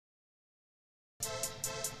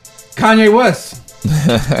Kanye West.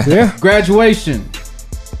 Yeah. Graduation.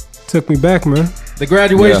 Took me back, man. The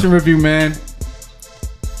graduation review, man.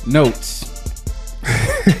 Notes.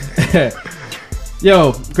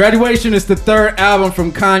 Yo, Graduation is the third album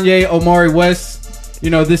from Kanye Omari West. You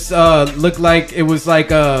know, this looked like it was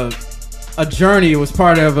like a journey. It was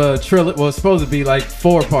part of a trilogy. Well, it's supposed to be like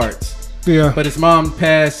 4 parts. Yeah. But his mom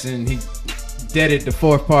passed and he deaded the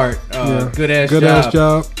 4th part. Good ass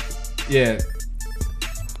job. Yeah.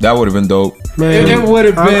 That would have been dope. Man, it would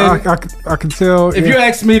have been. I could tell. If you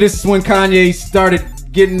ask me, this is when Kanye started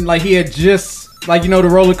getting, like, he had just, like, you know, the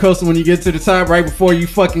roller coaster when you get to the top right before you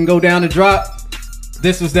fucking go down and drop.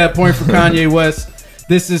 This was that point for Kanye West.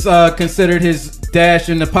 This is considered his dash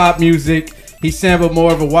into pop music. He sampled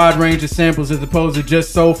more of a wide range of samples as opposed to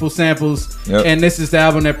just soulful samples. Yep. And this is the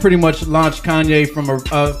album that pretty much launched Kanye from a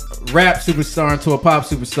rap superstar into a pop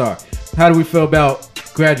superstar. How do we feel about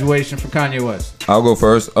Graduation from Kanye West? I'll go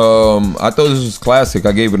first. I thought this was classic.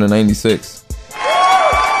 I gave it a 96.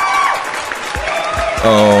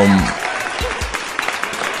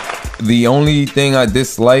 The only thing I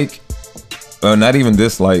dislike, not even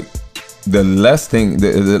dislike,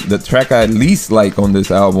 the track I least like on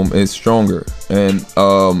this album is Stronger, and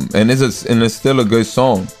it's still a good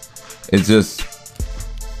song. It's just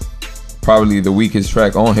probably the weakest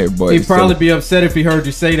track on here, but he'd probably be upset if he heard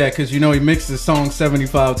you say that, because you know he mixed the song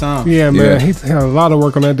 75 times. Yeah, man, he's had a lot of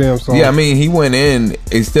work on that damn song. Yeah, I mean, he went in.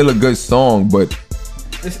 It's still a good song, but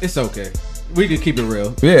it's okay. We can keep it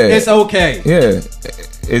real. Yeah, it's okay. Yeah,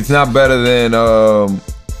 it's not better than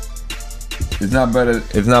It's not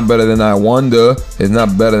better than I Wonder. It's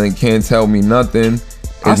not better than Can't Tell Me Nothing.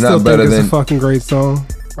 It's not better than. It's a fucking great song.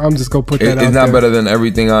 I'm just gonna put that out there. It's not better than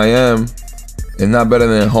Everything I Am. It's not better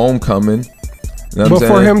than Homecoming. You know but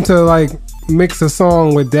for him to like mix a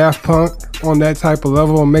song with Daft Punk on that type of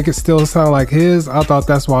level and make it still sound like his, I thought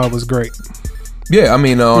that's why it was great. Yeah, I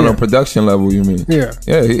mean on a production level, you mean? Yeah.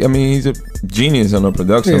 Yeah, I mean he's a genius on a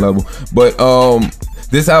production level. But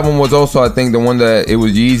this album was also, I think, the one that it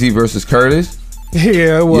was Yeezy versus Curtis.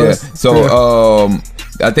 Yeah, it was. Yeah. So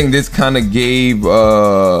I think this kind of gave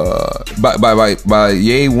by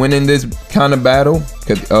Ye winning this kind of battle,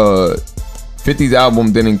 50's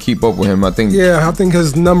album didn't keep up with him. I think. Yeah, I think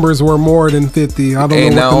his numbers were more than 50. I don't know.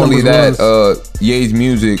 And not only that, Ye's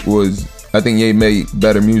music was. I think Ye made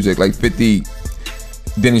better music. Like 50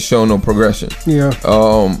 didn't show no progression. Yeah.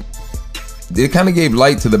 It kind of gave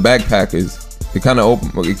light to the Backpackers. It kind of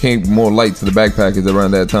opened. It came more light to the Backpackers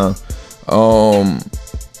around that time.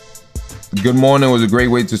 Good Morning was a great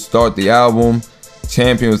way to start the album.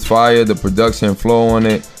 Champion was fire. The production flow on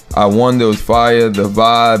it. I Wonder was fire. The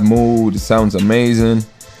vibe, mood, it sounds amazing.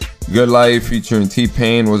 Good Life featuring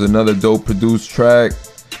T-Pain was another dope produced track.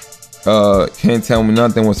 Can't Tell Me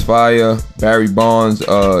Nothing was fire. Barry Bonds,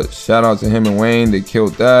 shout out to him and Wayne, they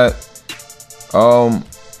killed that.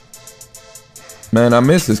 Man, I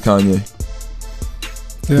miss this Kanye.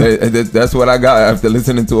 Yeah. That's what I got after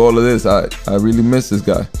listening to all of this. I really miss this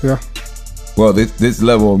guy. Yeah. Well, this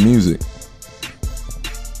level of music.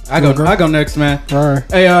 I go next, man. All right.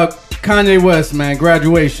 Hey, Kanye West, man.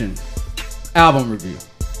 Graduation album review.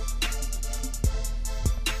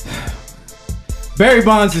 Barry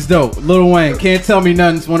Bonds is dope. Lil Wayne, Can't Tell Me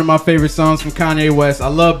Nothing is one of my favorite songs from Kanye West. I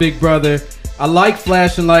love Big Brother. I like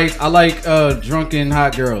Flashing Lights. I like Drunken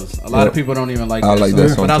Hot Girls. A lot of people don't even like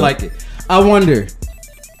that song, but I like it. I Wonder.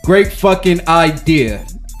 Great fucking idea.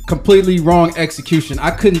 Completely wrong execution.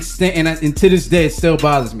 I couldn't stand, and to this day it still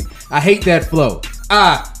bothers me. I hate that flow.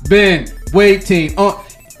 I've been waiting on.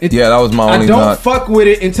 Yeah, that was my only. I don't fuck with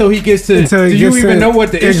it until he gets to. Do you even know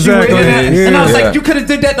what the issue is? Yeah. And I was like, you could have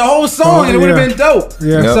did that the whole song, and it would have been dope.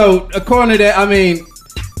 Yeah. So according to that, I mean,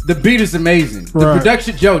 the beat is amazing. The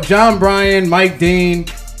production, John Bryan, Mike Dean,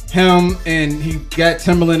 him, and he got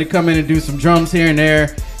Timbaland to come in and do some drums here and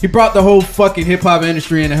there. He brought the whole fucking hip hop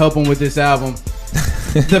industry in to help him with this album.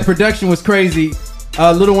 The production was crazy.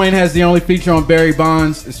 Lil Wayne has the only feature on Barry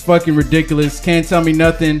Bonds. It's fucking ridiculous. Can't Tell Me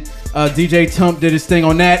Nothing. DJ Tump did his thing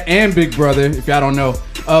on that and Big Brother, if y'all don't know.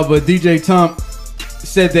 But DJ Tump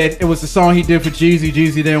said that it was a song he did for Jeezy.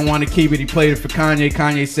 Jeezy didn't want to keep it. He played it for Kanye.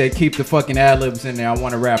 Kanye said, keep the fucking ad-libs in there. I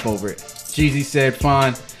want to rap over it. Jeezy said,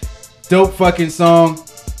 fine. Dope fucking song.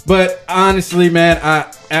 But honestly, man,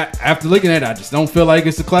 after looking at it, I just don't feel like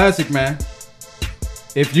it's a classic, man.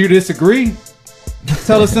 If you disagree,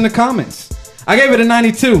 tell us in the comments. I gave it a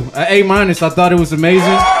 92, an A-. I thought it was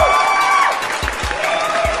amazing.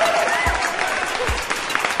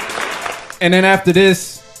 And then after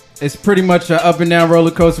this, it's pretty much an up and down roller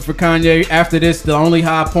coaster for Kanye. After this, the only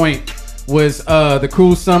high point was the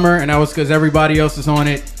Cruel Summer, and that was because everybody else is on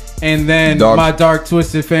it. and then My Dark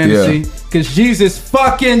Twisted Fantasy. Because Jesus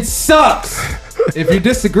fucking sucks. If you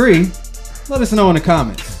disagree, let us know in the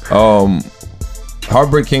comments.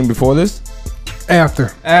 Heartbreak came before this?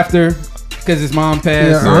 After, because his mom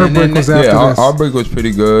passed. Yeah, Heartbreak was after this. Heartbreak was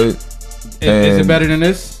pretty good. Is it better than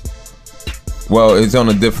this? Well, it's on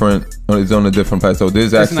a different path. So this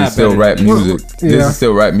is actually still rap music. This is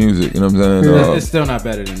still rap music. You know what I'm saying? It's still not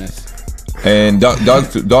better than this. And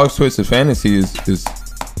Dog Twisted Fantasy is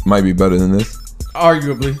might be better than this.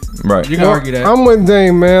 Arguably, right? You can argue that. I'm with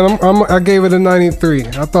Dame, man. I gave it a 93.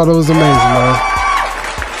 I thought it was amazing, man.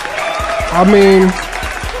 I mean,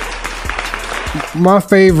 my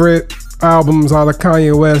favorite albums out of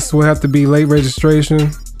Kanye West would have to be Late Registration.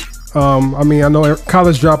 I mean, I know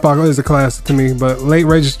College Dropout is a classic to me, but Late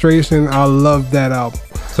Registration, I love that album.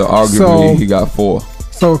 So arguably, he got 4.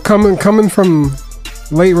 So coming from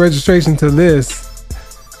Late Registration to this,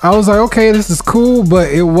 I was like, okay, this is cool, but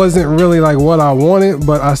it wasn't really like what I wanted,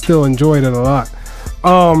 but I still enjoyed it a lot.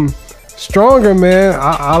 Stronger, man.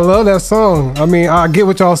 I love that song. I mean, I get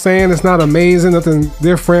what y'all saying. It's not amazing, nothing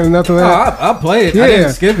different, nothing like that. I'll play it. Yeah. I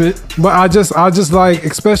didn't skip it. But I just like,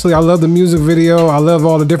 especially, I love the music video. I love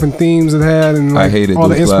all the different themes it had and like, I hated all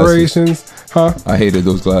the inspirations. Glasses. I hated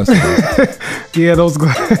those glasses. Yeah, those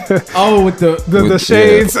glasses. Oh, with the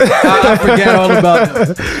shades. Yeah. I forgot all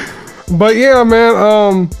about them. But yeah,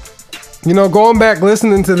 man. You know, going back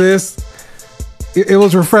listening to this, it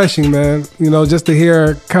was refreshing, man. You know, just to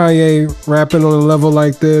hear Kanye rapping on a level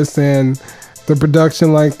like this and the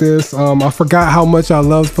production like this. I forgot how much I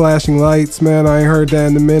loved Flashing Lights, man. I ain't heard that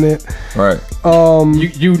in a minute. Right.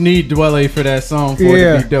 You need Dwelle for that song for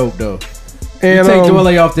it to be dope, though. And you take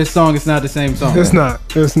Dwelle off this song, it's not the same song. It's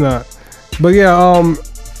not. But yeah,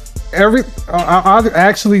 I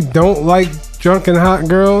actually don't like Drunk and Hot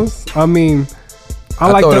Girls. I mean,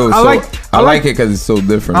 I like it because it's so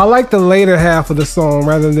different. I like the later half of the song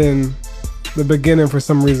rather than the beginning for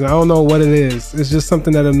some reason. I don't know what it is. It's just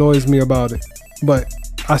something that annoys me about it. But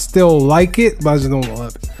I still like it, but I just don't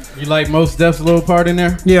love it. You like Mos Def's little part in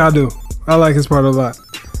there? Yeah, I do. I like his part a lot.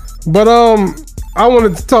 But I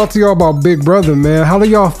wanted to talk to y'all about Big Brother, man. How do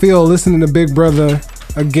y'all feel listening to Big Brother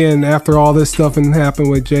again after all this stuff and happened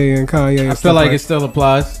with Jay and Kanye? And I feel like it still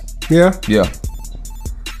applies. Yeah? Yeah.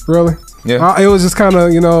 Really? Yeah. It was just kind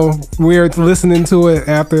of, you know, weird listening to it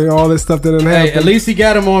after all this stuff that didn't happen. Hey, at least he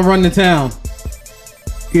got him on Run the Town.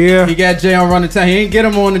 Yeah. He got Jay on Run the Town. He ain't get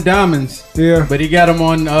him on the Diamonds. Yeah. But he got him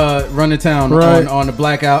on Run the Town on the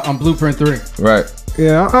Blackout on Blueprint 3. Right.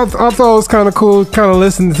 Yeah, I thought it was kind of cool, kind of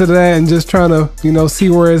listening to that and just trying to, you know, see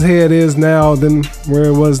where his head is now than where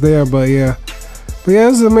it was there. But yeah,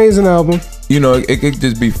 it's an amazing album. You know, it could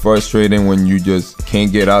just be frustrating when you just can't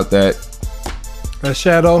get out that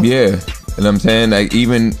shadow. Yeah, you know what I'm saying? Like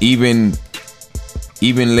even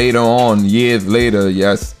later on, years later,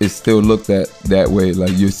 yes, it still looked that way.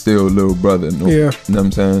 Like you're still a little brother. Yeah, you know what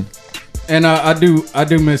I'm saying? And I do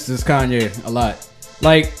miss this Kanye a lot.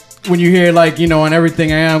 Like when you hear, like, you know, on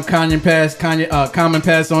Everything I Am, Common passed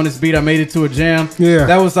on this beat, I made it to a jam. Yeah.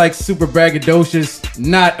 That was like super braggadocious,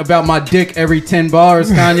 not about my dick every 10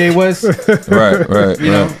 bars, Kanye West. Right.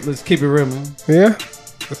 You know, let's keep it real, man. Yeah.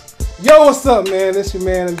 Yo, what's up, man? It's your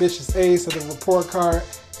man, Ambitious Ace of the Report Card.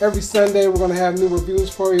 Every Sunday, we're going to have new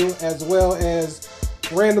reviews for you, as well as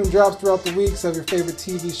random drops throughout the weeks of your favorite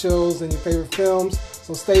TV shows and your favorite films.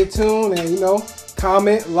 So stay tuned and, you know,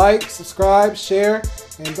 comment, like, subscribe, share,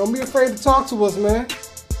 and don't be afraid to talk to us, man.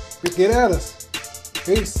 Get at us.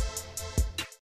 Peace.